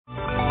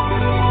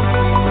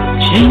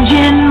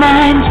Changing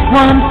minds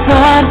one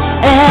thought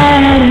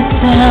at a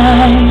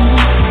time.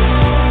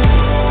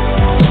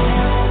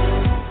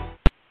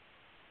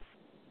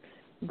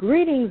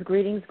 Greetings,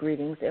 greetings,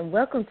 greetings, and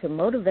welcome to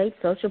Motivate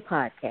Social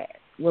Podcast,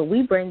 where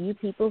we bring you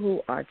people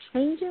who are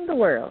changing the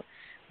world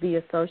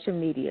via social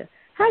media.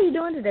 How are you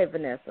doing today,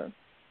 Vanessa?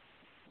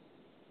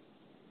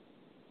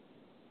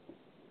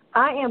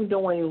 I am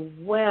doing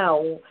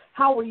well.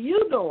 How are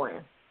you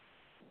doing?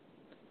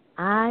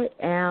 I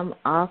am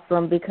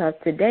awesome because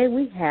today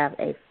we have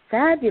a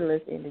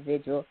fabulous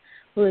individual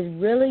who is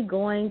really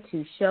going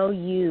to show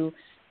you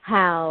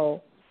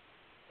how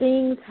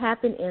things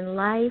happen in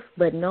life,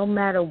 but no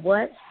matter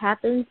what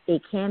happens,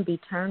 it can be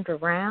turned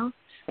around.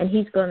 And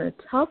he's going to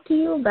talk to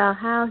you about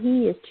how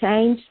he has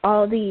changed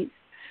all these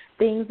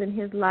things in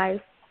his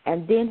life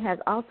and then has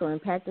also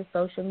impacted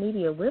social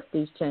media with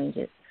these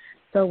changes.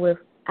 So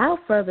without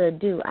further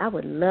ado, I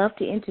would love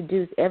to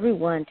introduce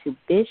everyone to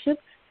Bishop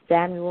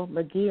Samuel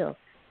McGill.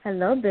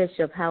 Hello,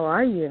 Bishop. How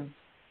are you?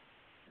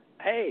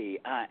 Hey,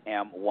 I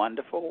am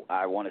wonderful.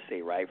 I want to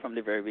say right from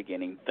the very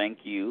beginning, thank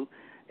you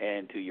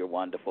and to your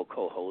wonderful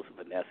co-host,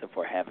 Vanessa,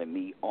 for having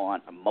me on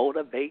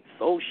Motivate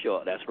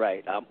Social. That's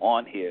right. I'm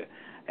on here,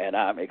 and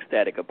I'm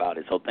ecstatic about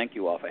it. So thank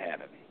you all for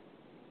having me.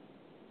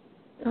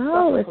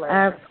 Oh, it's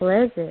our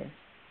pleasure.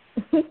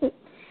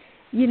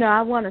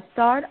 I want to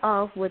start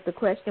off with the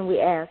question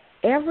we ask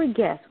every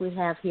guest we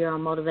have here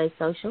on Motivate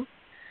Social.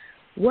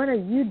 What are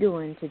you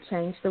doing to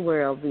change the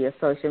world via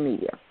social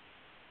media?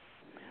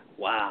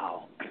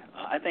 Wow.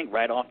 I think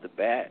right off the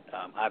bat,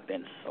 I've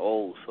been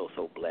so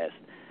blessed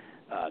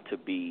to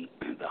be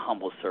the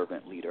humble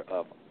servant leader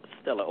of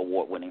Stellar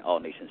Award-winning All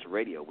Nations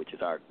Radio, which is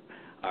our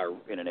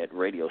internet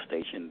radio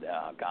station,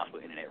 gospel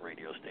internet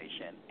radio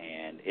station,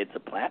 and it's a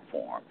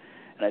platform.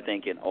 And I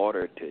think in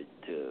order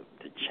to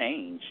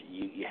change,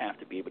 you have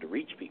to be able to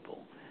reach people,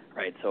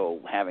 right? So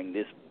having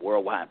this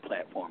worldwide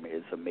platform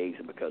is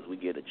amazing because we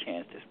get a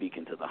chance to speak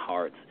into the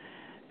hearts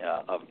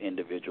of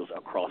individuals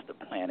across the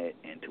planet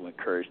and to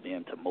encourage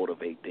them, to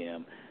motivate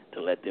them,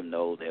 to let them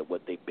know that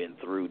what they've been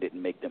through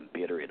didn't make them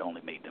bitter, it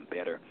only made them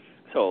better.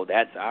 So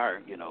that's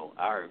our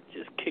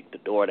just kick the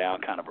door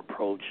down kind of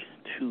approach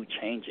to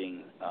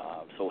changing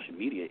social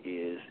media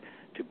is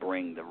to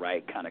bring the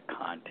right kind of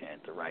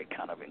content, the right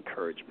kind of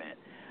encouragement,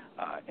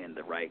 and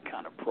the right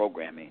kind of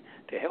programming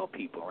to help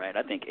people, right?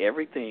 I think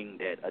everything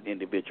that an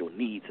individual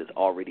needs is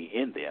already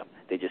in them.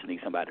 They just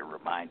need somebody to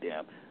remind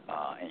them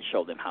and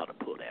show them how to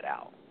pull that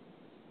out.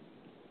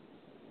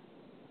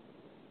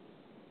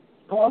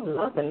 Oh, I'm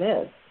loving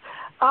this.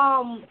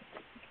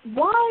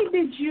 Why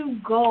did you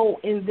go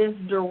in this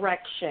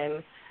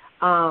direction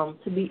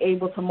to be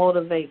able to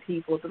motivate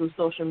people through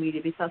social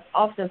media? Because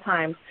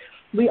oftentimes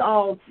we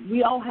all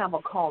have a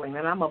calling,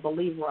 and I'm a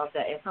believer of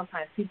that, and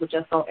sometimes people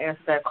just don't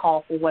answer that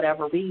call for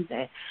whatever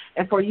reason.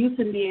 And for you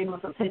to be able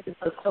to take it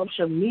to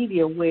social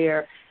media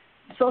where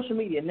social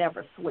media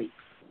never sleeps.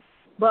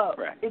 But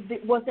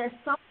was there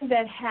something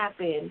that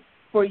happened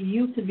for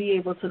you to be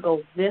able to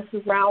go this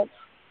route,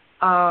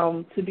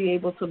 to be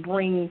able to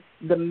bring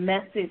the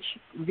message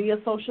via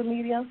social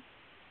media?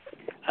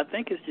 I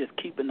think it's just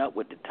keeping up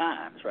with the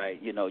times, right?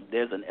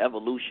 There's an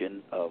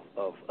evolution of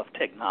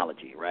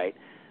technology, right?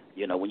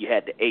 When you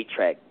had the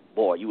 8-track,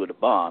 boy, you were the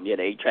bomb. You had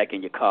the 8-track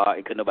in your car,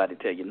 and couldn't nobody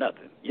tell you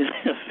nothing. You know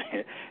what I'm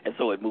saying? And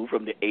so it moved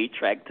from the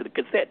 8-track to the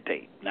cassette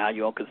tape. Now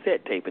you're on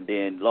cassette tape, and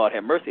then, Lord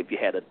have mercy, if you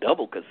had a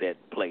double cassette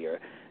player,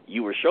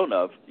 you were sure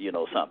enough,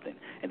 something.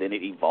 And then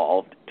it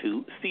evolved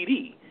to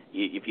CD.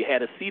 If you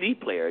had a CD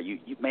player, you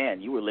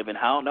were living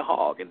high on the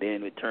hog, and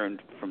then it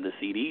turned from the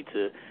CD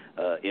to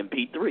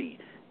MP3.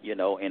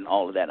 And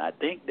all of that. And I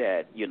think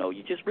that,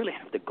 you just really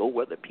have to go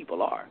where the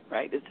people are,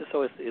 right? It's just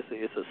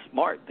it's a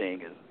smart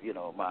thing.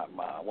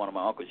 One of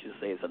my uncles used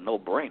to say it's a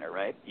no-brainer,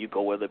 right? You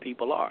go where the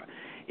people are.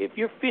 If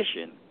you're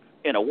fishing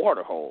in a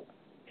water hole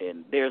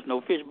and there's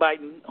no fish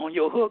biting on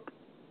your hook,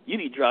 you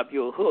need to drop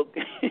your hook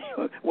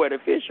where the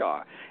fish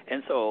are.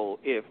 And so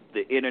if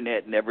the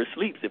internet never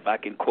sleeps, if I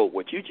can quote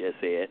what you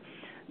just said,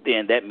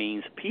 then that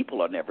means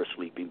people are never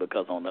sleeping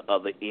because on the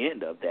other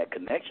end of that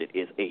connection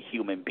is a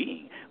human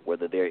being,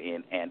 whether they're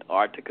in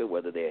Antarctica,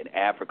 whether they're in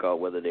Africa, or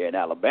whether they're in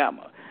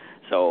Alabama.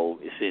 So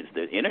since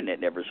the internet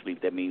never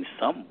sleeps, that means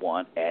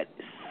someone at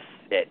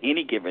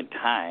any given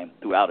time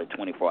throughout a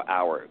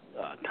 24-hour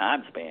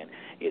time span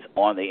is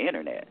on the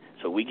internet.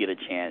 So we get a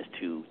chance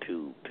to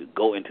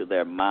go into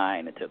their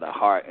mind, into their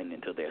heart, and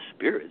into their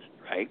spirits,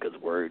 right? Because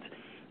words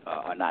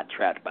are not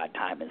trapped by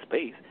time and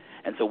space.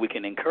 And so we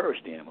can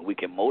encourage them, and we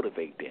can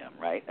motivate them,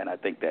 right? And I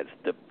think that's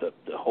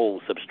the whole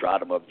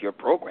substratum of your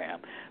program,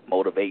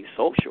 Motivate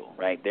Social,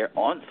 right? They're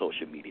on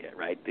social media,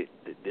 right?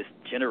 This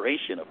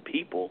generation of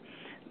people,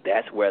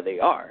 that's where they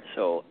are.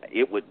 So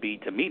it would be,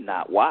 to me,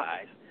 not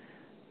wise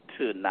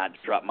to not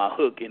drop my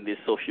hook in this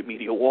social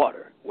media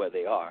water where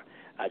they are.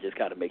 I just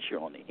got to make sure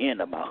on the end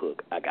of my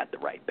hook I got the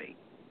right bait.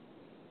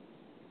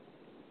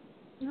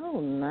 Oh,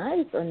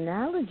 nice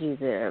analogy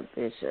there,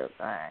 Bishop.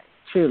 I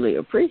truly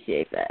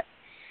appreciate that.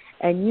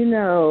 And,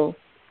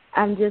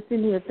 I'm just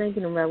in here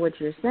thinking about what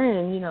you're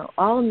saying.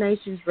 All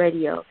Nations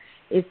Radio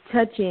is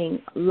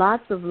touching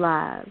lots of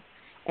lives.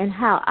 And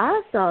how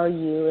I saw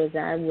you is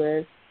I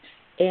was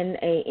in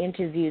an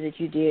interview that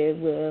you did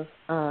with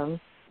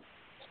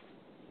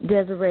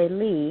Desiree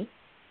Lee,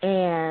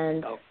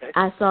 and okay.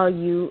 I saw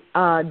you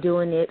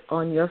doing it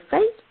on your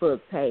Facebook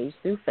page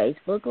through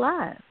Facebook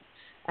Live.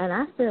 And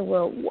I said,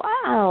 well,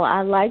 wow,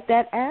 I like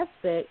that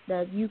aspect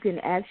that you can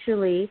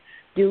actually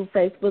do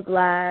Facebook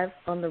Live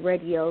on the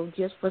radio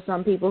just for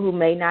some people who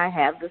may not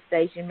have the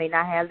station, may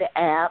not have the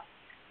app,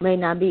 may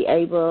not be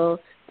able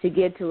to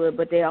get to it,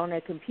 but they're on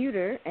their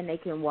computer and they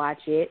can watch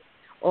it,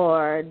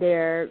 or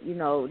they're,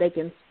 they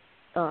can,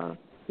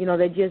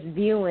 they're just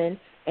viewing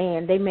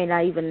and they may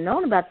not even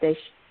known about the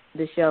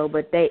show,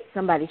 but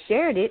somebody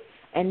shared it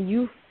and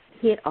you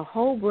hit a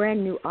whole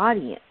brand new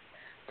audience.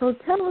 So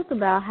tell us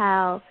about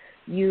how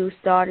you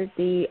started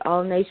the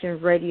All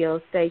Nations radio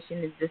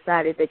station and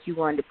decided that you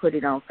wanted to put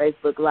it on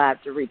Facebook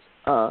Live to reach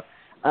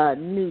a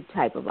new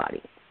type of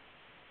audience.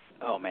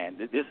 Oh, man,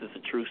 this is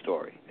a true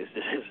story. This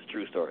is a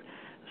true story.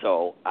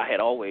 So I had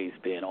always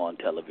been on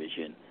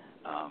television,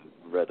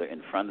 whether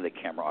in front of the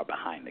camera or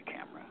behind the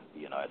camera.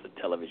 As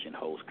a television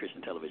host,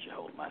 Christian television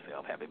host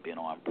myself, having been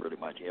on pretty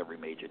much every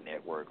major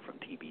network from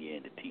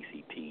TBN to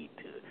TCT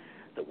to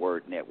the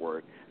Word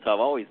Network. So I've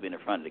always been in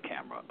front of the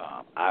camera.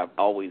 I've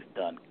always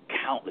done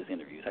countless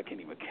interviews. I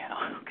can't even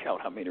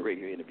count how many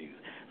radio interviews.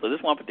 So this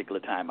one particular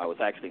time I was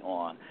actually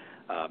on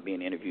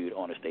being interviewed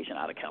on a station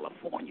out of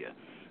California,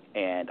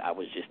 and I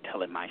was just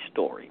telling my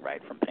story,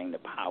 right? From Pain to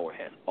Power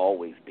has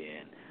always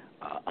been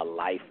a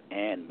life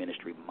and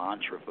ministry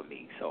mantra for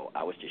me. So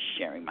I was just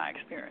sharing my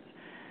experience.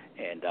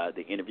 And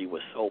the interview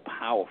was so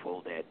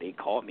powerful that they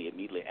called me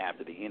immediately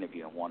after the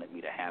interview and wanted me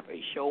to have a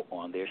show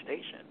on their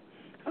station.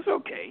 I said,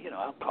 okay,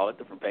 I'll call it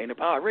the From Pain to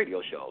Power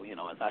radio show.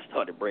 As I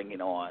started bringing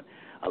on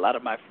a lot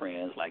of my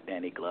friends like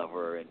Danny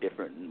Glover and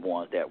different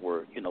ones that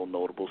were,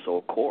 notable. So,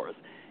 of course,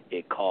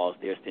 it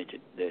caused their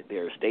station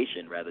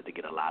to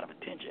get a lot of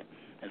attention.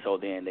 And so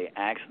then they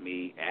asked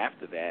me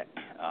after that,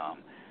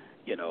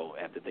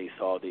 after they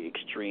saw the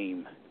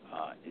extreme,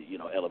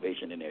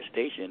 elevation in their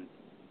station,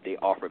 they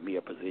offered me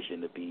a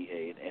position to be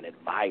an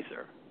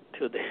advisor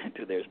to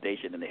their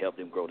station and to help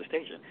them grow the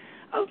station.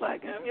 I was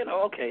like,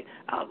 okay,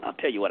 I'll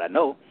tell you what I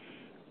know.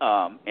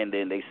 And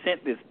then they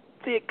sent this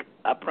thick,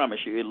 I promise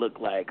you, it looked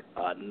like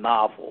a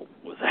novel.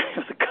 It was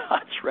a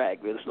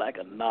contract. It was like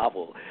a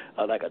novel,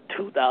 like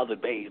a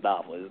 2,000-page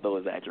novel. There's no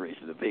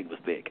exaggeration. The thing was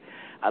thick.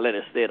 I let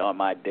it sit on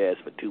my desk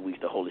for 2 weeks.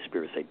 The Holy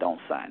Spirit said, don't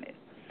sign it.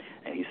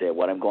 And he said,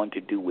 what I'm going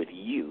to do with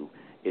you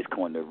is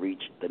going to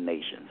reach the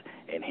nations.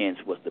 And hence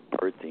was the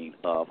birthing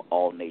of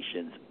All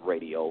Nations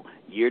Radio.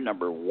 Year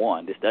number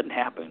 1, this doesn't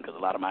happen because a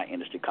lot of my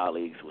industry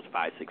colleagues was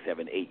 5, 6,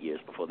 7, 8 years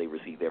before they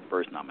received their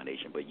first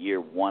nomination. But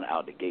year 1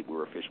 out the gate, we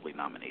were officially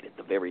nominated.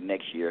 The very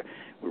next year,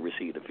 we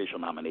received official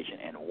nomination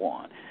and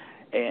won.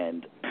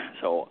 And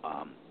so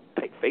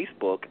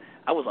Facebook,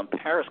 I was on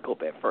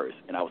Periscope at first,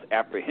 and I was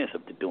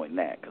apprehensive to doing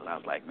that because I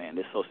was like, man,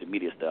 this social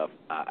media stuff,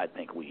 I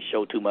think we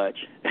show too much.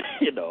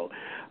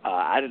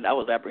 I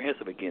was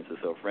apprehensive against it,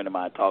 so a friend of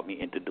mine taught me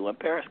into doing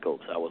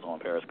Periscope. So I was on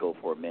Periscope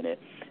for a minute,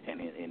 and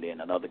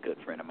then another good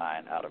friend of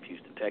mine out of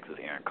Houston, Texas,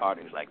 Aaron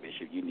Carter, was like,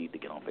 Bishop, you need to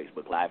get on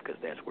Facebook Live because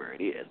that's where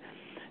it is.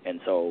 And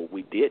so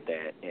we did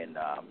that, and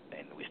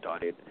we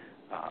started,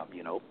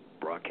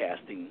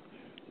 broadcasting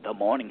the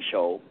morning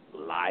show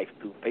live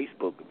through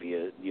Facebook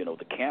via,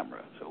 the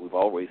camera. So we've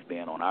always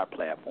been on our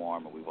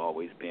platform, and we've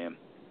always been,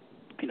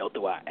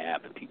 through our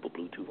app, and people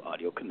Bluetooth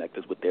audio connect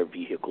us with their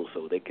vehicles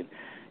so they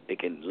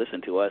can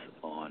listen to us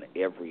on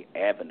every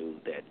avenue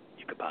that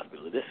you could possibly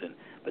listen.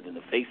 But then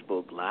the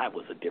Facebook Live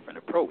was a different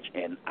approach,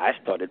 and I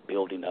started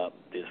building up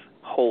this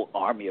whole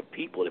army of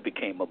people that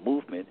became a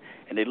movement,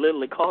 and they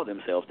literally call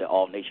themselves the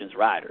All Nations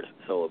Riders.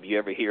 So if you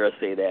ever hear us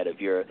say that, if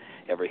you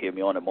ever hear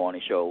me on the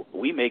morning show,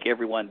 we make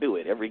everyone do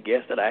it. Every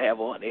guest that I have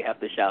on, they have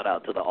to shout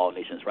out to the All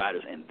Nations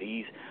Riders, and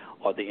these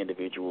are the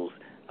individuals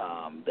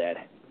that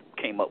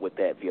came up with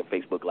that via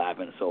Facebook Live,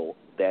 and so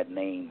that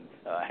name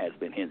has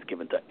been hence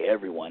given to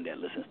everyone that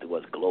listens to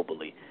us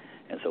globally.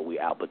 And so we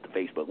output to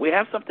Facebook. We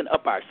have something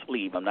up our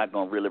sleeve. I'm not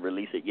going to really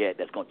release it yet.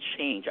 That's going to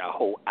change our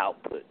whole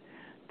output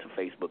to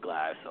Facebook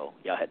Live. So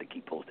y'all had to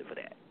keep posted for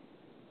that.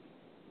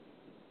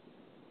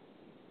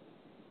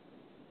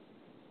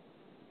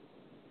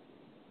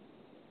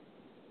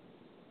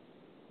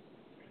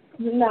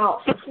 Now,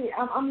 see,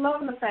 I'm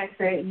loving the fact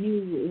that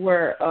you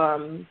were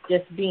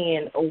just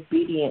being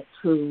obedient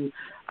to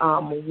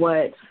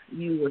what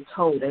you were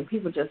told, and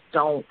people just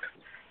don't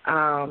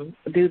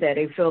do that.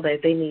 They feel that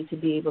they need to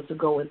be able to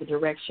go in the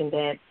direction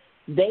that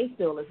they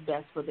feel is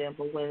best for them,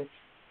 but when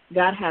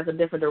God has a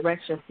different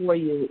direction for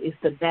you, it's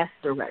the best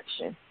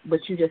direction, but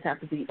you just have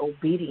to be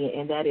obedient,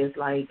 and that is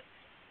like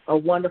a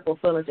wonderful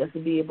feeling just to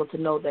be able to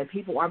know that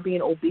people are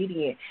being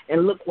obedient,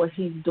 and look what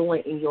he's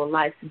doing in your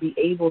life, to be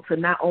able to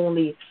not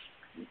only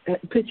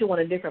put you on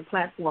a different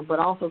platform, but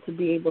also to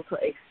be able to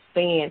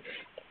expand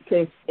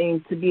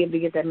and to be able to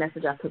get that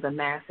message out to the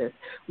masses.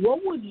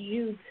 What would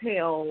you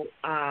tell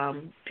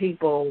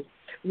people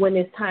when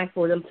it's time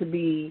for them to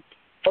be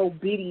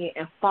obedient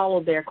and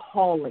follow their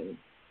calling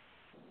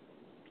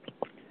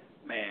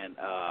Man,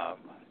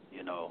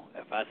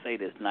 if I say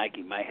this,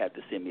 Nike might have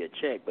to send me a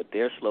check, but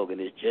their slogan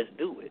is "Just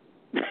do it."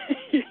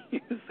 You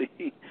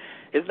see,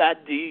 it's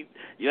not deep.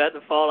 You have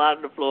to fall out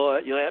on the floor.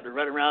 You have to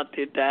run around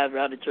 10 times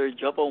around the church,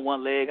 jump on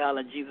one leg,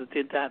 holler Jesus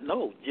 10 times.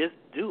 No, just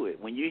do it.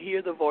 When you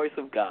hear the voice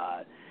of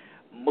God,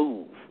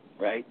 move.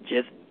 Right?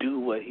 Just do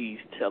what He's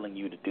telling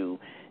you to do,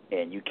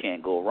 and you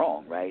can't go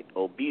wrong. Right?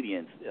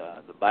 Obedience,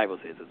 the Bible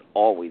says, is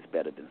always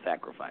better than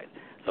sacrifice.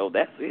 So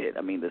that's it.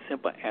 I mean, the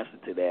simple answer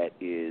to that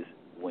is,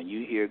 when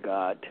you hear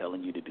God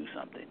telling you to do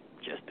something,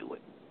 just do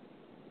it.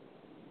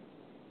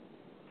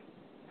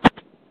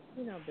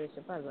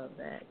 Bishop, I love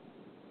that.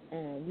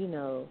 And,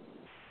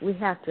 we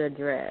have to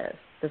address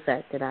the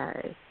fact that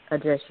I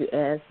address you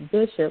as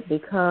Bishop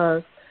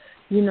because,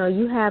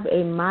 you have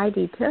a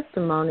mighty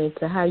testimony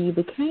to how you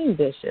became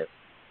Bishop.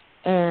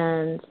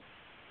 And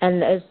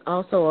there's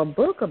also a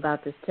book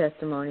about this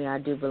testimony, I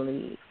do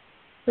believe.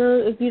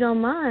 So if you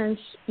don't mind,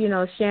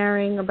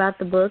 sharing about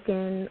the book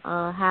and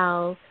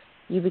how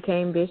you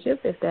became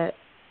Bishop, if that's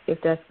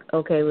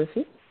okay with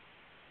you.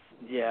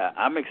 Yeah,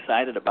 I'm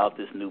excited about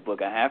this new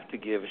book. I have to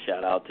give a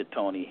shout-out to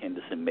Tony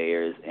Henderson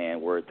Mayers and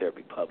Word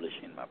Therapy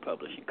Publishing, my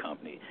publishing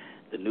company.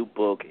 The new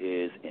book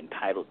is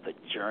entitled The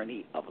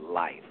Journey of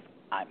Life.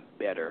 I'm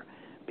Better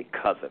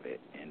Because of It,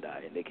 and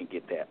they can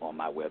get that on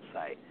my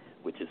website,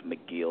 which is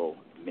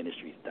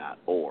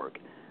McGillMinistries.org.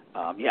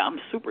 I'm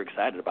super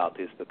excited about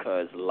this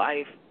because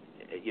life,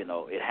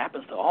 it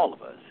happens to all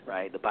of us,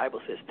 right? The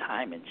Bible says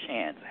time and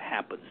chance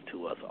happens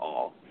to us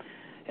all.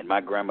 And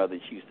my grandmother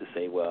used to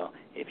say, well,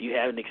 if you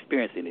haven't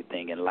experienced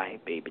anything in life,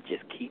 baby,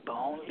 just keep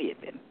on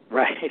living,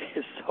 right?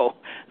 So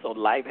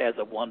life has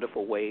a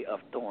wonderful way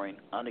of throwing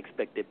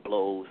unexpected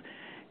blows,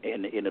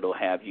 and it'll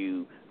have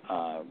you,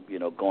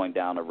 going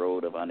down a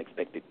road of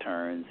unexpected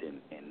turns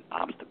and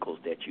obstacles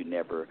that you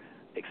never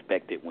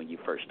expected when you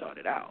first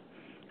started out.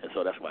 And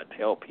so that's why I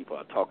tell people,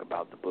 I talk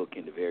about the book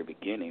in the very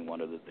beginning. One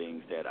of the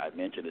things that I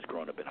mentioned is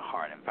growing up in a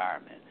hard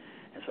environment.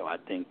 And so I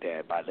think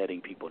that by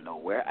letting people know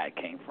where I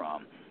came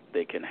from,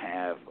 they can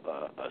have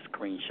a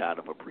screenshot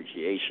of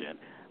appreciation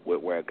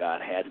with where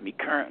God has me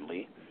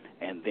currently,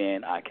 and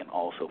then I can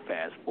also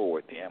fast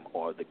forward them,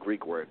 or the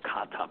Greek word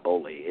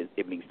katabole,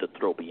 it means to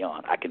throw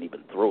beyond. I can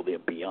even throw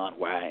them beyond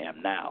where I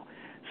am now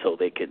so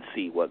they can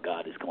see what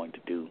God is going to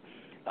do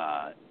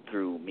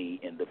through me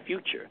in the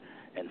future.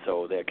 And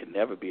so there can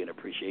never be an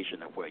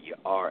appreciation of where you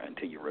are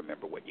until you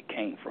remember where you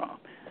came from.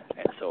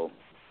 And so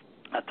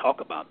I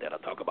talk about that. I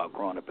talk about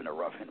growing up in a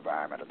rough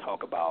environment. I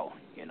talk about,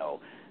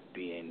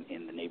 being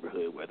in the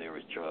neighborhood where there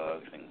was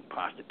drugs and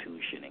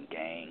prostitution and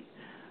gang.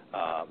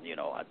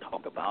 I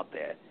talk about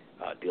that,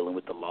 dealing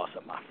with the loss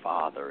of my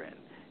father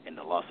and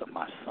the loss of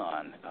my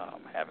son,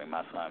 having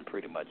my son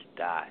pretty much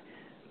die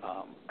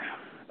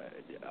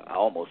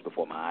almost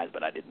before my eyes,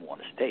 but I didn't want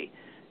to stay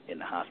in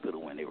the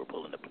hospital when they were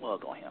pulling the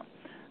plug on him.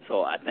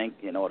 So I think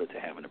in order to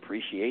have an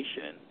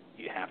appreciation,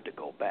 you have to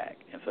go back.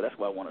 And so that's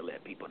why I want to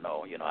let people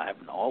know, I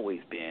haven't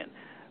always been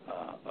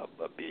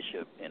a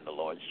bishop in the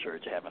Lord's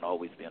church. I haven't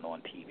always been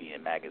on TV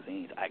and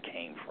magazines. I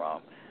came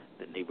from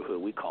the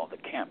neighborhood we call the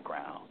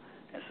campground.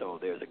 And so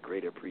there's a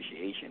great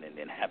appreciation, and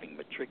then having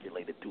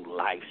matriculated through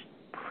life's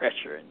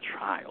pressure and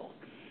trials,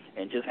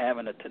 and just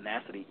having a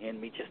tenacity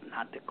in me just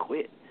not to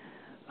quit.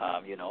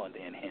 And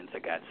then hence I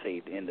got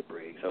saved in the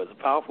brig. So it's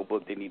a powerful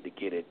book. They need to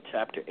get it.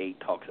 Chapter 8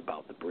 talks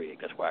about the brig.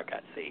 That's where I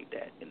got saved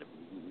at, in the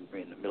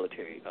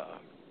military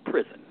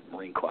prison,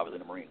 Marine Corps. I was in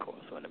the Marine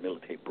Corps, so in the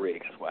military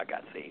brig, that's where I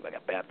got saved. I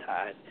got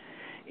baptized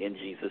in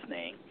Jesus'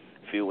 name,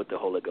 filled with the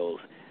Holy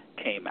Ghost,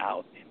 came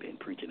out, and been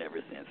preaching ever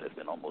since. It's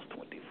been almost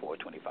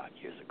 25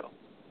 years ago.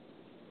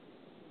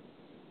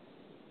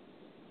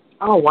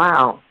 Oh,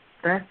 wow.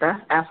 That's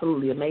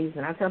absolutely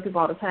amazing. I tell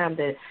people all the time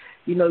that,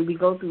 we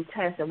go through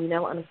tests and we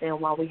never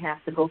understand why we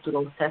have to go through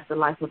those tests in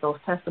life, but those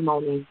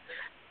testimonies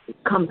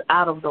comes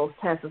out of those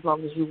tests as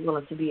long as you're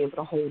willing to be able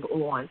to hold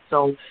on.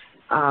 So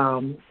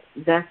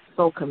that's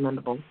so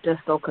commendable, just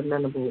so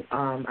commendable.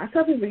 I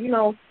tell people,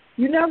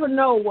 you never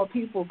know what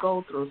people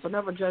go through, so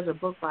never judge a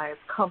book by its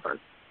cover,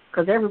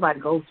 because everybody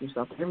goes through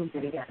something.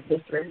 Everybody got a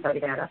history. Everybody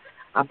got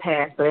a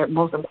past. But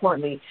most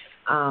importantly,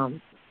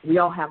 we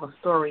all have a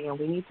story, and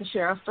we need to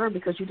share our story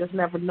because you just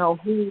never know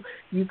who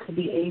you could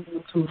be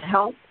able to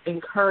help,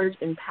 encourage,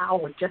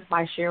 empower just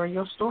by sharing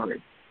your story.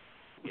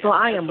 Yeah, so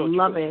I am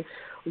loving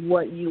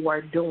what you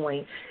are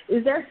doing.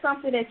 Is there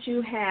something that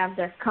you have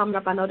that's coming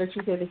up? I know that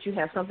you said that you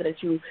have something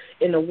that you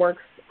in the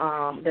works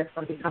that's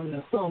going to be coming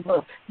up soon.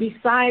 But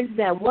besides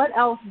that, what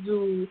else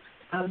do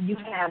you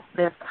have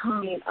that's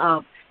coming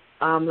up?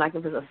 Like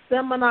if it's a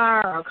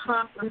seminar or a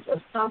conference or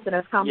something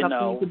that's coming up,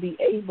 so you could be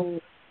able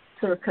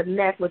to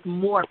connect with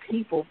more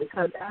people,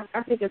 because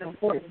I think it's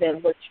important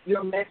that what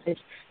your message,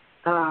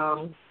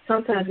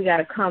 sometimes we got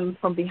to come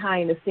from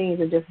behind the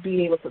scenes and just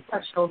be able to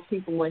touch those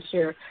people and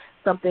share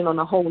something on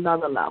a whole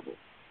nother level.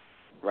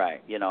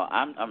 Right.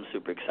 I'm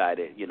super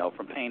excited.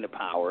 From Pain to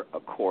Power,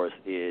 of course,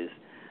 is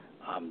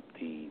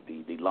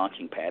the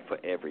launching pad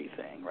for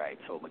everything, right?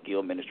 So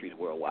McGill Ministries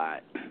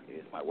Worldwide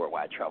is my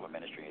worldwide travel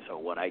ministry. And so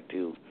what I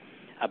do,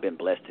 I've been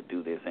blessed to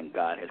do this, and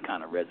God has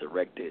kind of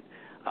resurrected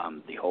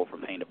the whole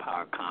From Pain to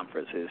Power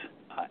conferences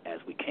as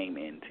we came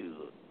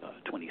into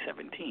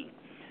 2017.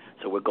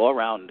 So we'll go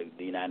around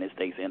the United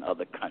States and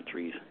other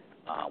countries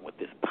with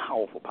this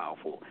powerful,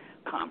 powerful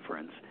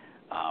conference,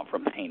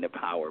 From Pain to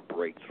Power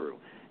Breakthrough.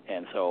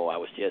 And so I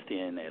was just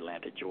in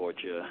Atlanta,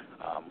 Georgia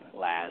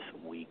last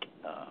week,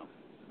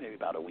 maybe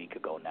about a week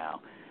ago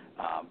now.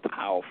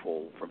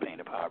 Powerful From Pain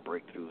to Power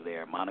Breakthrough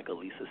there. Monica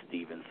Lisa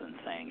Stevenson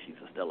sang. She's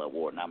a Stellar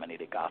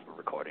Award-nominated gospel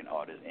recording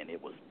artist, and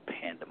it was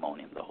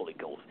pandemonium. The Holy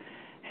Ghost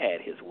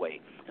had his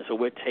way. And so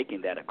we're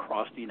taking that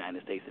across the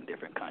United States and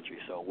different countries.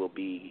 So we'll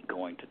be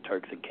going to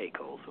Turks and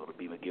Caicos. So it'll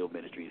be McGill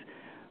Ministries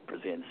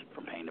presents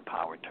From Pain to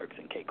Power Turks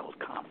and Caicos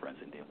Conference,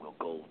 and then we'll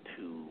go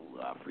to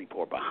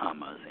Freeport,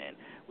 Bahamas, and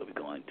we'll be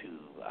going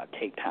to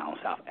Cape Town,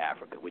 South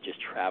Africa. We're just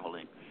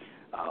traveling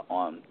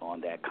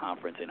on that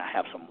conference, and I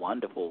have some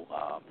wonderful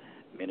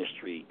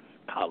ministry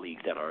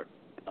colleagues that are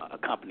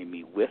accompanying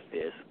me with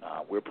this.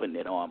 We're putting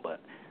it on, but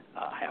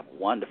I have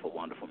wonderful,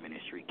 wonderful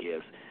ministry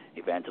gifts.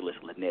 Evangelist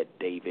Lynette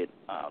David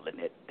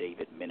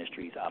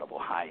Ministries out of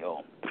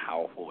Ohio,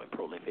 powerful and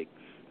prolific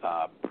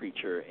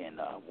preacher and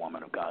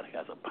woman of God, who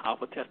has a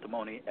powerful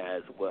testimony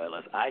as well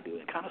as I do,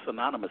 and kind of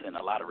synonymous in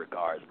a lot of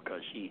regards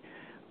because she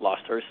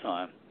lost her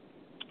son.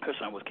 Her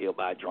son was killed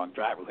by a drunk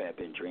driver who had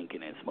been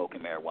drinking and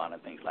smoking marijuana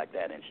and things like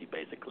that, and she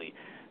basically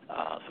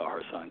saw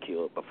her son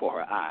killed before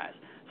her eyes.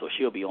 So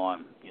she'll be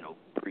on,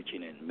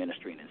 preaching and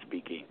ministering and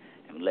speaking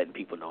and letting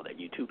people know that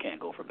you too can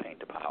go from pain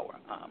to power.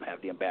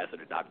 Have the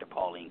ambassador, Dr.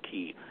 Pauline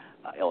Key,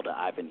 Elder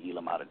Ivan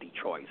Elam out of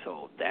Detroit.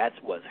 So that's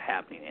what's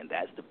happening, and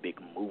that's the big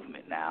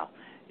movement now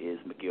is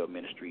McGill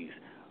Ministries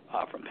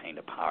From Pain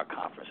to Power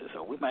conferences.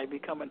 So we might be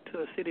coming to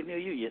a city near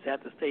you. You just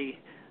have to stay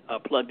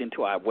plugged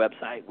into our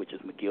website, which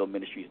is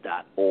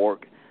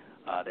McGillMinistries.org.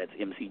 That's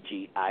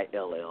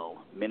MCGILL.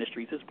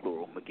 Ministries is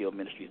plural,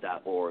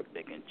 McGillMinistries.org.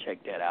 They can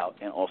check that out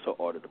and also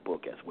order the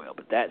book as well.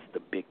 But that's the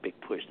big, big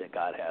push that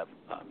God have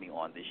me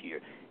on this year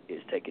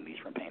is taking these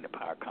From Pain to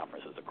Power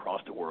conferences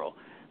across the world,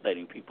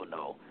 letting people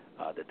know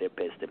that their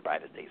best and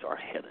brightest days are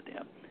ahead of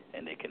them,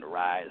 and they can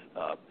rise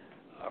up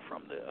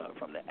from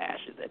the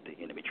ashes that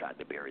the enemy tried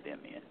to bury them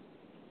in.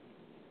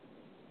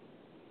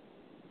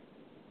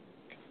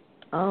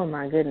 Oh,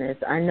 my goodness.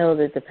 I know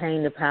that the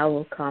Pain to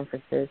Power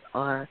conferences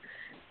are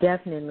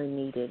definitely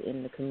needed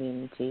in the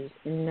communities.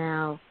 And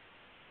now,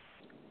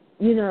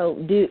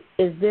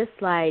 is this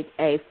like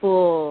a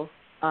full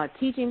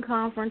teaching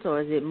conference,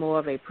 or is it more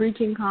of a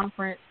preaching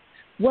conference?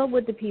 What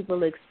would the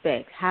people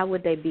expect? How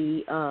would they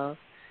be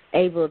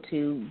able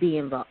to be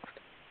involved?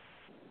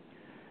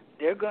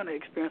 They're going to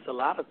experience a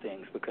lot of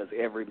things because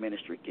every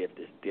ministry gift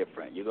is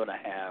different. You're going to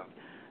have,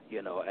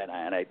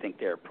 and I think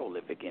they're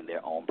prolific in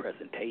their own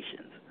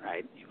presentations,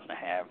 right? You're going to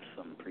have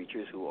some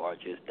preachers who are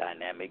just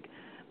dynamic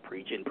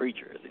preaching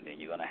preachers, and then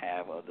you're going to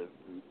have other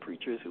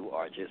preachers who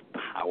are just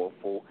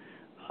powerful,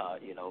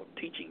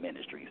 teaching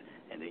ministries,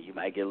 and then you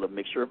might get a little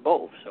mixture of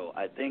both. So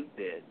I think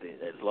that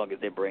as long as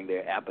they bring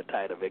their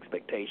appetite of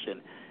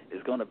expectation,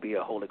 it's going to be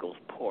a Holy Ghost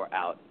pour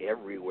out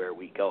everywhere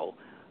we go.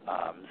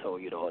 So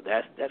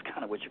that's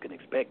kind of what you can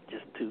expect,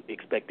 just to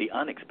expect the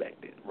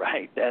unexpected,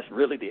 right? That's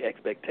really the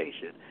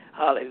expectation.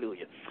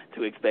 Hallelujah.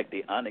 To expect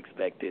the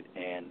unexpected,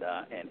 and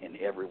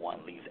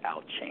everyone leaves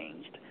out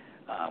changed.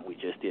 We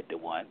just did the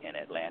one in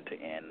Atlanta,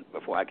 and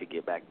before I could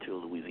get back to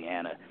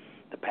Louisiana,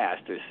 the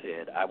pastor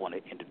said, I want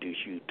to introduce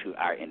you to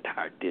our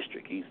entire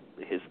district.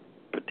 His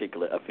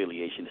particular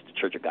affiliation is the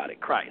Church of God in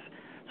Christ.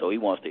 So he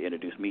wants to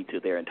introduce me to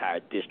their entire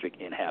district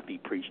and have me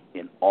preach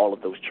in all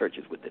of those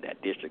churches within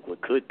that district,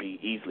 what could be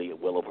easily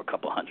well over a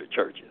couple hundred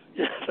churches.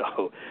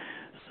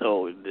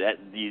 so that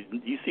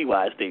you see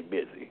why I stay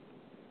busy.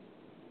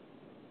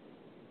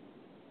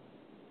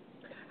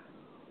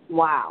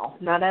 Wow.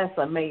 Now that's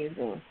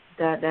amazing.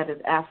 That is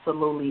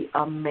absolutely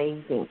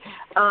amazing.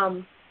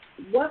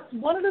 What's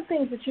one of the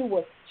things that you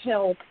would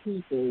tell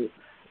people,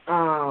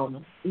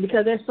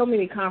 because there's so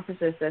many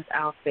conferences that's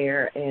out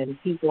there, and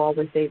people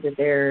always say that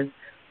there's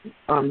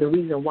the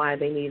reason why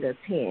they need to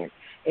attend.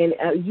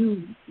 And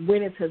you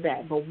went into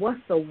that, but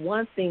what's the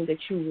one thing that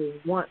you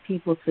would want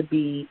people to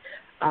be,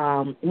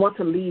 want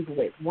to leave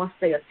with once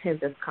they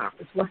attend this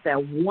conference? What's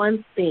that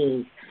one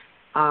thing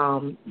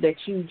that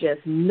you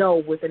just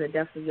know within the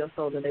depths of your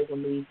soul that they will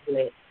leave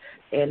with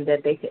and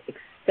that they could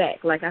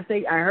expect? Like I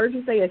heard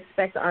you say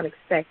expect the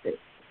unexpected.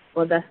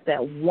 Well, that's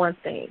that one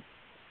thing.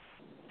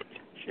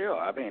 Sure.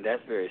 I mean,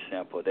 that's very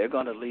simple. They're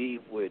going to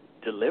leave with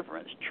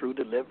deliverance, true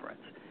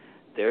deliverance.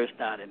 There's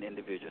not an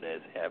individual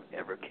that have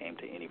ever came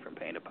to any From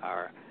Pain to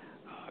Power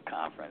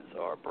conference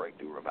or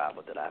breakthrough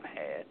revival that I've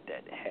had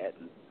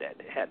that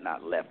had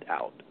not left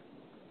out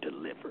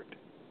delivered,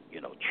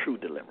 true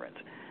deliverance,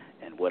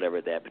 and whatever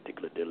that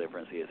particular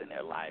deliverance is in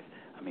their life.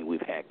 I mean,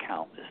 we've had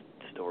countless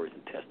stories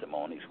and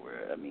testimonies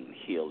where,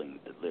 healing,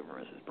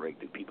 deliverances,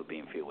 breakthrough, people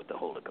being filled with the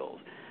Holy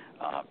Ghost,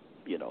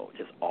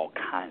 just all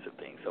kinds of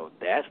things. So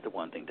that's the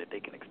one thing that they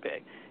can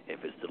expect.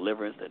 If it's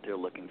deliverance that they're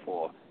looking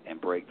for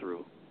and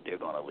breakthrough, they're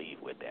going to leave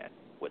with that,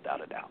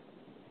 without a doubt.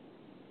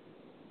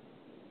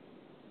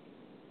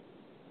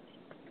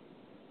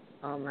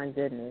 Oh my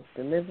goodness,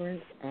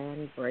 deliverance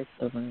and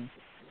breakthrough.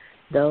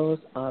 Those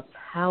are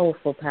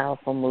powerful,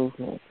 powerful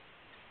movements.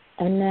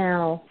 And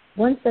now,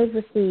 once they've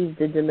received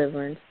the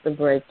deliverance, the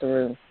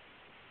breakthrough,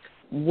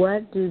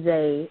 what do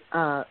they,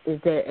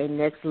 is there a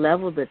next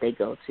level that they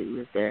go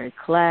to? Is there a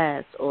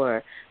class,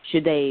 or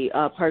should they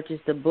purchase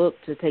the book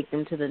to take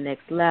them to the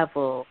next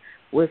level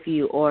with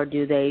you, or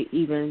do they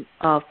even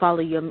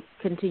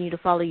continue to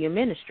follow your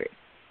ministry?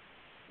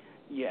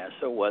 Yeah,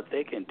 so what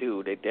they can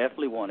do, they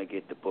definitely want to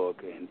get the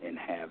book and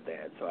have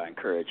that. So I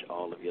encourage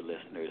all of your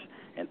listeners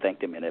and thank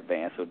them in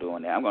advance for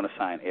doing that. I'm going to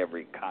sign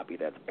every copy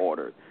that's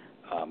ordered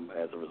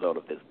as a result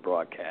of this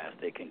broadcast.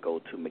 They can go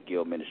to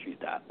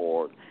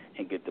McGillMinistries.org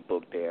and get the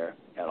book there.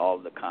 At all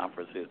of the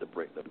conferences,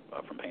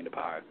 From Pain to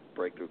Power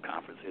breakthrough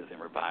conferences and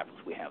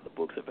revivals, we have the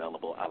books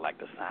available. I like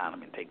to sign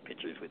them and take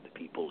pictures with the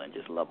people and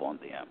just love on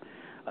them.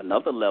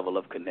 Another level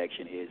of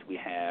connection is we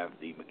have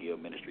the McGill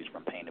Ministries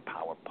From Pain to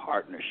Power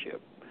partnership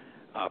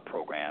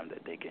program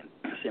that they can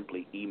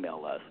simply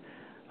email us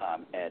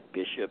at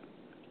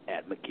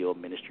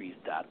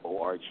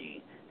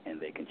bishop@mcgillministries.org, and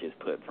they can just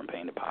put From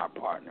Pain to Power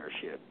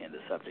Partnership in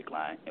the subject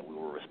line, and we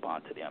will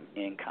respond to them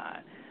in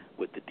kind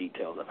with the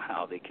details of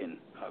how they can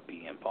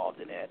be involved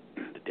in that,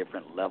 the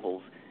different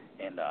levels,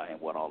 and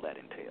what all that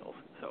entails.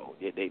 So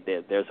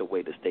there's a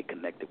way to stay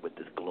connected with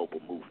this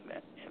global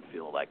movement and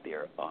feel like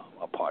they're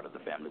a part of the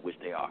family, which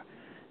they are.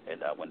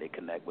 And when they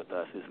connect with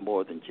us, it's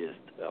more than just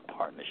a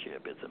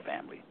partnership, it's a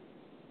family.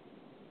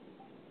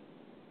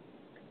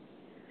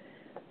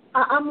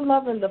 I'm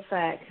loving the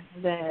fact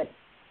that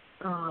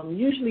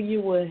usually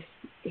you would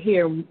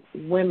hear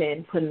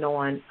women putting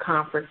on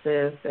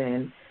conferences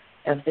and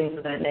things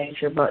of that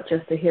nature, but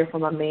just to hear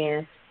from a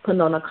man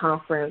putting on a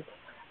conference,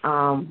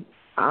 I'm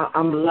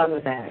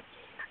loving that.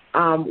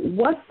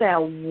 What's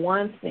that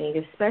one thing,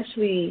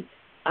 especially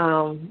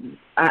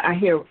I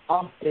hear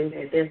often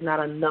that there's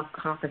not enough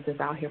conferences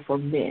out here for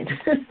men.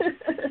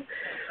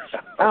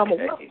 I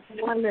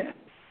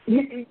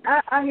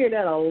hear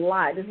that a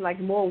lot. It's like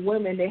more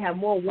women, they have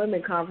more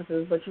women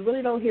conferences, but you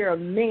really don't hear a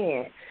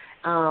man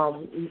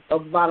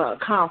about a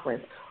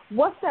conference.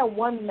 What's that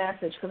one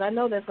message? Because I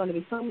know there's going to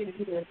be so many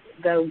people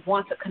that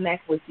want to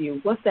connect with you.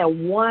 What's that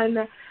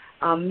one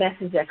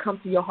message that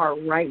comes to your heart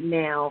right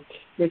now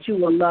that you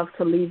would love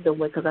to leave them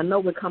with? Because I know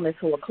we're coming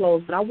to a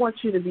close, but I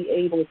want you to be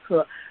able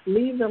to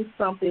leave them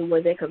something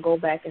where they could go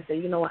back and say,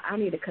 you know what, I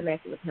need to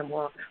connect with him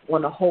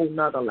on a whole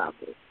nother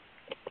level.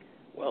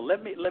 Well,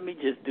 let me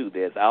just do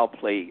this. I'll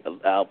play a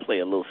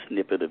little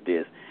snippet of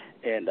this,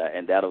 and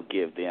that'll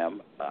give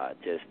them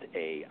just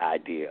a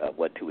idea of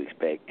what to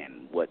expect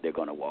and what they're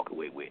going to walk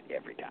away with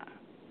every time.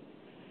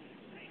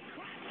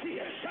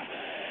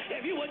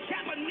 If you were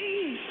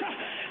Japanese,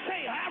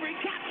 say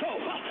arigato.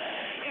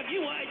 If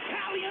you were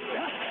Italian,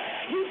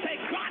 you say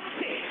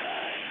grazie.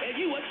 If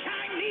you were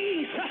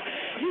Chinese,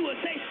 you would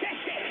say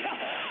seshe.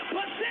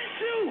 But since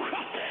you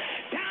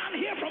down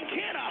here from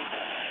Canada,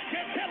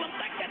 just tell them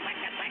thank you.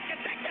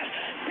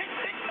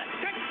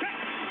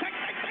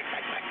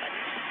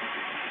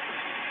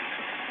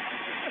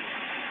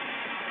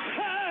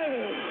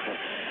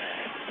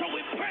 So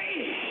we pray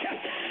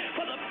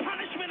for the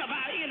punishment of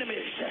our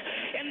enemies.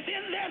 And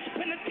then there's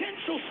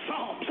penitential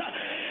psalms,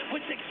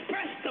 which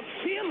express the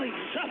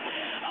feelings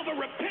of a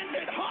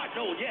repentant heart.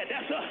 Oh, yeah,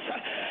 that's us.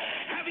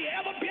 Have you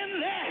ever been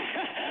there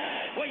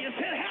where you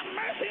said, have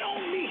mercy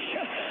on me?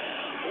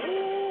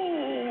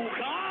 Oh,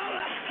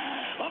 God,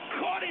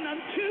 according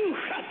unto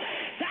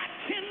thy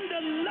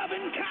tender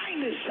loving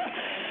kindness,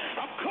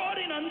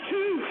 according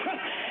unto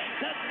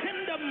the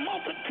tender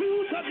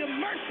multitudes of your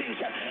mercies,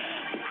 I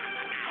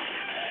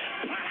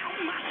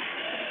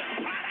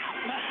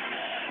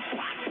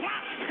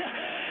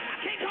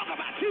can't talk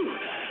about you,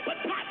 but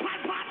pot,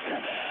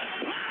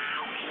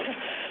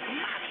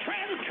 my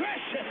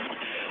transgression.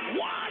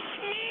 Wash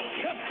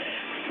me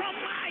from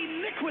my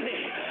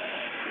iniquity.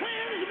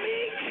 Cleanse me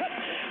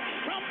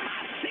from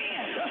my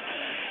sin.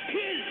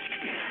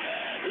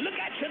 Look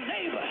at your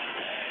neighbor.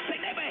 Say,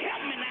 neighbor,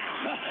 help me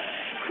now.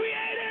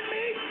 Create in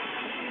me.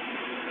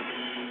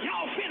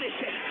 Y'all finish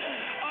it.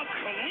 A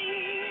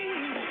clean,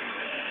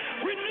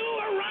 renew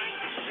a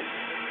right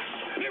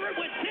spirit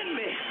within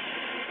me.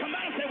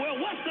 Somebody say, well,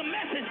 what's the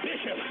message,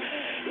 Bishop?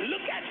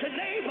 Look at your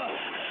neighbor.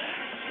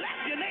 Slap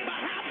your neighbor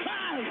high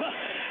five.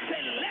 Say,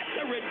 let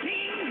the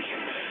redeemed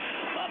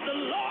of the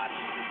Lord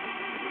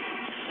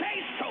say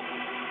so.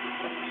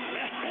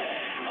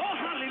 Oh,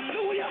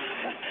 hallelujah.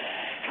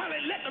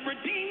 Let the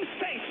redeemed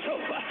say so.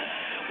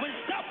 When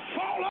stuff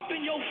fall up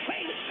in your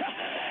face,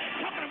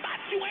 talking about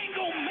you ain't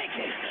going to make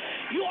it,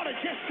 you ought to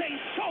just say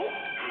so.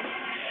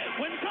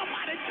 When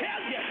somebody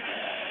tells you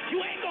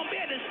you ain't going to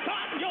be able to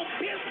start your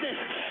business,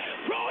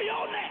 roll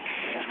your neck.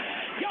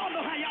 Y'all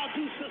know how y'all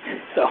do, sister.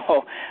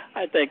 So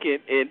I think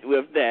it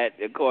with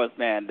that, of course,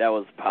 man, that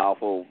was a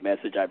powerful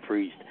message I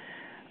preached.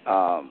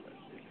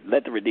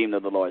 Let the redeemed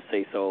of the Lord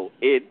say so.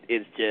 It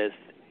is just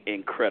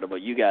incredible.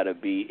 You got to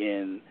be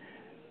in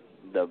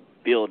the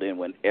building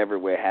whenever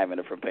we're having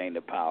a From Pain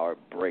to Power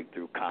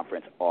breakthrough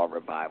conference or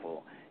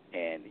revival,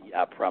 and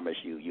I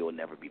promise you, you'll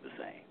never be the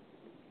same.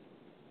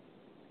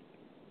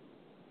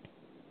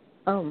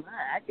 Oh my,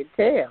 I can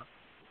tell.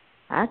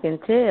 I can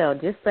tell.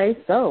 Just say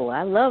so.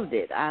 I loved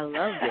it. I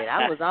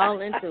was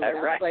all into it. I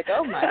was like,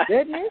 oh my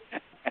goodness.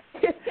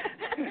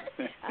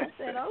 I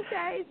said,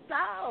 okay,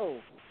 so.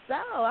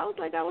 I was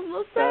like, I was a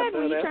little sad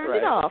when you turned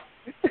it off.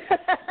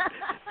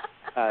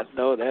 I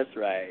know that's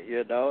right.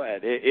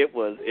 And it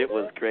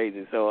was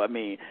crazy. So I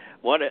mean,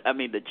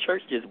 the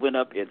church just went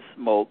up in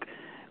smoke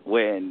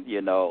when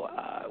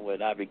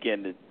when I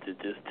began to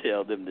just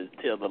tell them to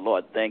tell the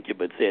Lord thank you,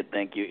 but said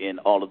thank you in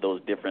all of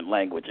those different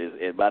languages.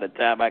 And by the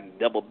time I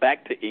doubled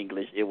back to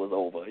English, it was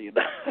over.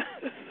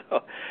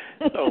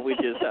 So we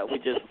just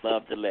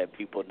love to let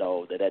people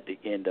know that at the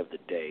end of the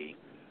day,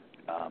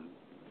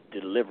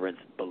 deliverance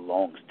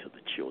belongs to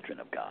the children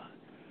of God,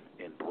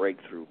 and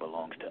breakthrough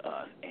belongs to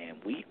us,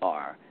 and we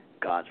are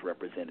God's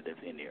representatives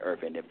in the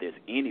earth. And if there's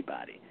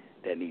anybody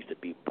that needs to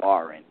be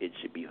borrowing, it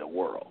should be the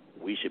world.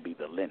 We should be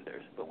the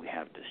lenders, but we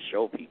have to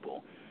show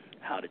people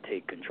how to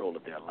take control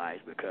of their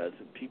lives, because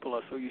people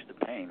are so used to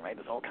pain, right?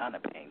 There's all kind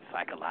of pain,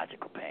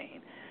 psychological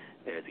pain,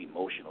 there's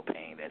emotional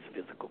pain, there's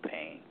physical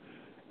pain.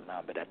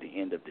 But at the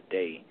end of the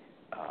day,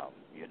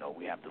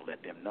 we have to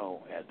let them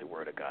know, as the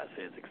Word of God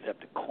says,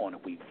 except the corn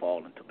of wheat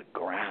fall into the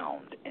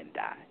ground and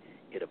die,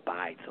 it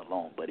abides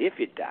alone. But if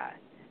it die,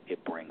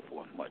 it brings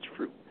forth much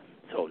fruit.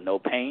 So no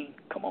pain,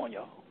 come on,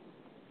 y'all.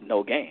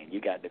 No gain. You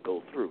got to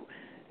go through.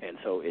 And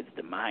so it's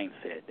the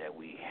mindset that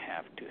we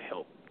have to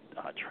help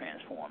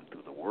transform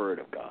through the Word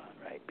of God,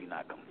 right? Be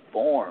not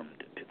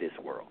conformed to this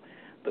world,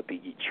 but be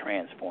ye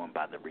transformed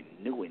by the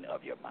renewing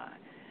of your mind,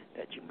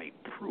 that you may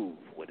prove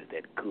what is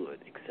that good,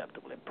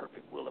 acceptable, and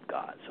perfect will of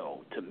God.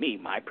 So to me,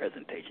 my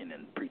presentation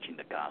in preaching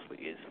the gospel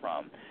is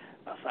from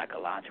a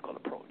psychological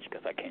approach,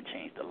 because I can't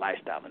change the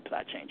lifestyle until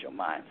I change your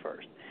mind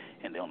first.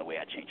 And the only way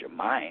I change your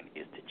mind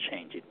is to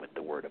change it with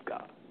the Word of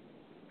God.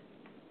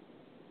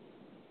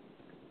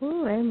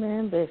 Ooh,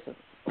 amen, Bishop.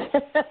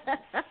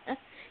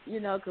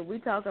 Because we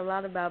talk a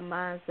lot about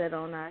mindset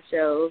on our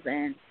shows,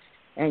 and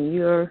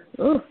you're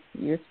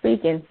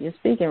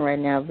speaking right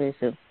now,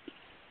 Bishop.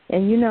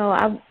 And,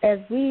 as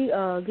we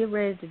get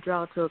ready to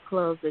draw to a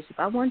close, Bishop,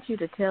 I want you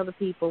to tell the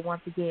people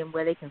once again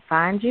where they can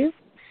find you,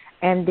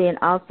 and then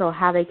also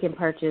how they can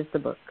purchase the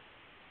book.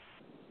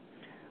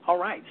 All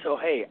right. So,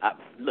 hey,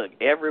 look,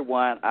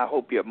 everyone, I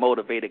hope you're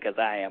motivated, because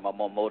I am.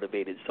 I'm on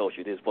Motivated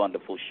Social, this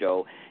wonderful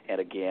show.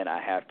 And, again,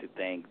 I have to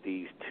thank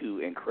these two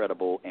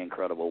incredible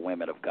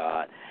women of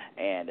God,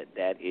 and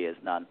that is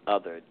none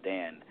other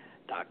than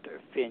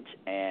Dr. Finch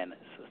and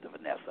Sister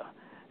Vanessa.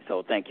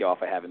 So thank you all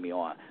for having me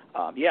on.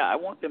 I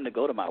want them to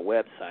go to my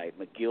website,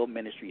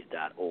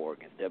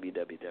 McGillMinistries.org. It's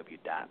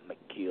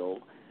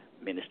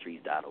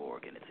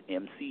www.McGillMinistries.org, and it's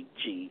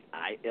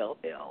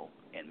McGill,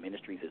 and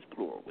Ministries is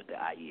plural with the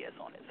IES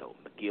on it. So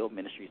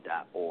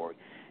McGillMinistries.org,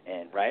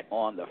 and right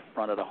on the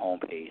front of the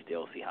homepage,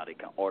 they'll see how they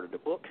can order the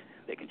book.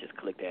 They can just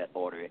click that,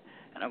 order it,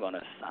 and I'm going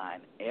to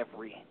sign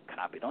every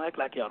copy. Don't act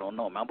like y'all don't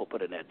know me. I'm going to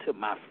put it in there to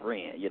my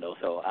friend,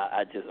 So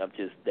I'm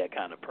just that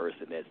kind of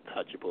person that's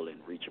touchable and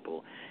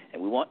reachable.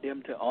 And we want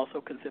them to also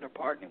consider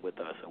partnering with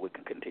us so we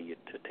can continue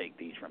to take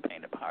these from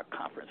Pain to Power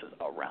conferences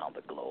around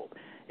the globe.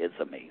 It's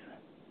amazing.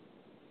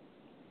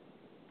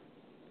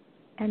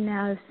 And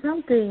now, if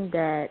something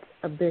that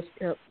a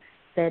bishop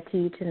said to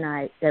you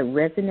tonight that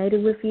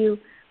resonated with you,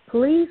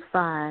 please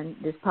find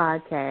this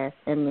podcast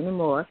and many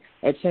more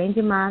at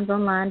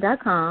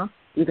ChangeYourMindsOnline.com.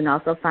 You can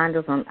also find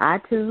us on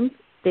iTunes,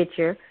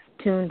 Stitcher,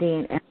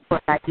 TuneIn, and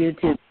our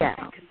YouTube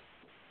channel.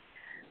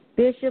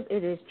 Bishop,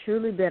 it has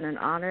truly been an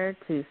honor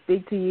to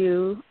speak to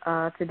you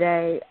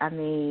today. I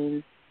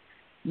mean,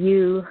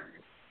 you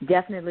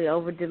definitely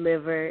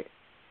over-delivered,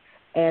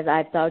 as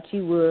I thought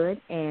you would.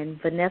 And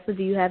Vanessa,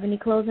 do you have any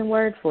closing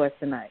words for us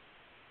tonight?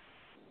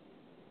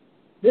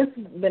 This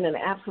has been an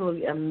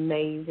absolutely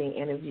amazing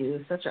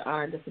interview. Such an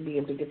honor just to be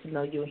able to get to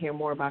know you and hear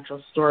more about your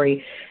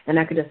story. And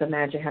I could just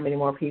imagine how many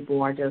more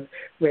people are just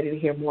ready to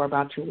hear more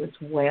about you as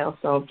well.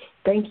 So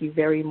thank you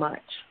very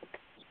much.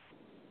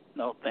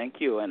 No, thank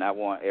you. And I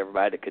want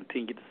everybody to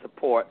continue to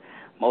support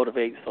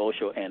Motivate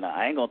Social. And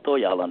I ain't going to throw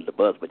y'all under the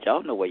bus, but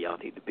y'all know where y'all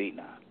need to be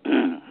now.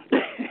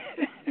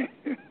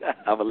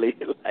 I believe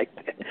it like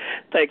that.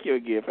 Thank you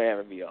again for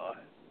having me on.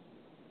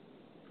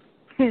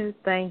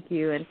 Thank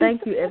you. And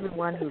thank you,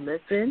 everyone who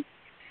listened.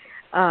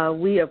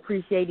 We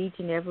appreciate each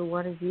and every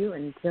one of you.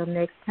 And until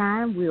next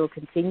time, we will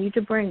continue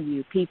to bring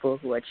you people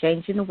who are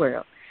changing the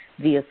world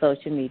via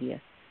social media.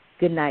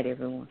 Good night,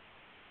 everyone.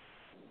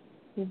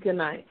 Good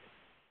night.